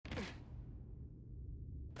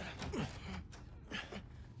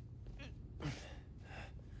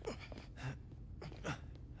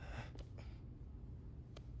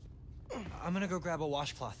I'm gonna go grab a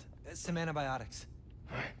washcloth, some antibiotics.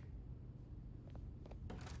 Alright.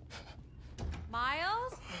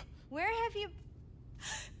 Miles? Where have you...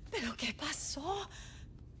 ¿Pero qué pasó?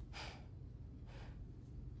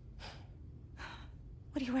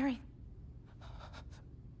 What are you wearing?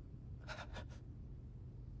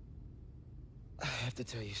 I have to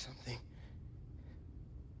tell you something.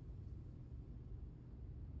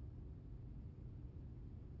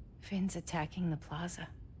 Finn's attacking the plaza.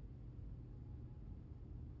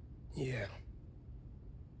 Yeah.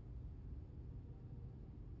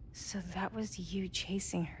 So that was you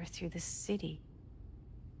chasing her through the city.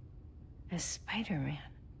 As Spider-Man.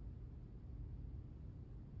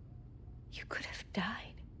 You could have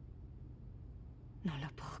died. No lo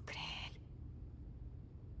puedo creer.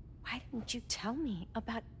 Why didn't you tell me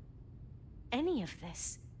about any of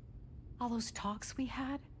this? All those talks we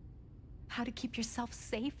had? How to keep yourself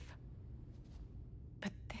safe?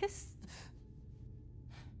 But this...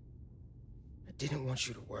 I didn't want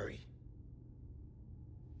you to worry.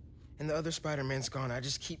 And the other Spider-Man's gone. I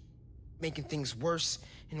just keep making things worse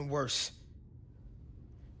and worse.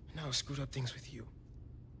 Now I screwed up things with you.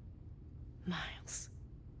 Miles.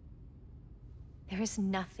 There is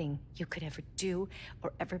nothing you could ever do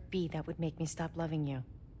or ever be that would make me stop loving you.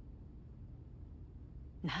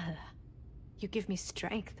 Nada. You give me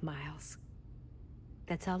strength, Miles.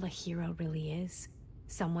 That's all a hero really is.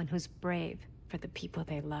 Someone who's brave for the people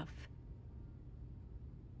they love.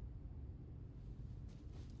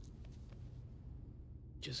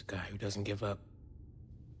 Just a guy who doesn't give up.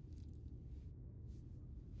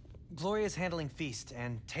 Gloria's handling Feast,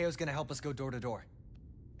 and Teo's gonna help us go door to door.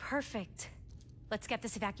 Perfect. Let's get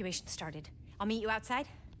this evacuation started. I'll meet you outside.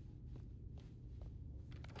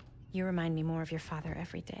 You remind me more of your father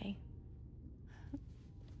every day.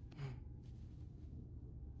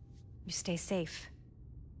 You stay safe.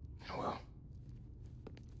 I will.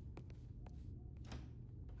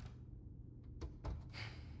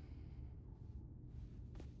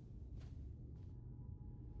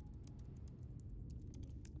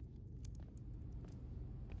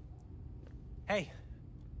 Hey,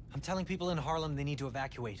 I'm telling people in Harlem they need to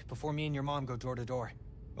evacuate before me and your mom go door to door.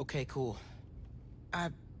 Okay, cool. I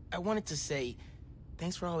wanted to say,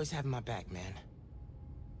 thanks for always having my back, man.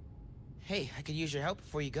 Hey, I could use your help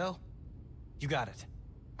before you go. You got it.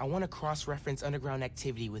 I want to cross-reference underground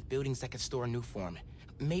activity with buildings that could store Nuform.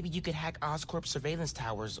 Maybe you could hack Oscorp surveillance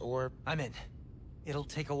towers, or... I'm in. It'll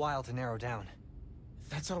take a while to narrow down.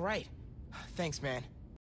 That's all right. Thanks, man.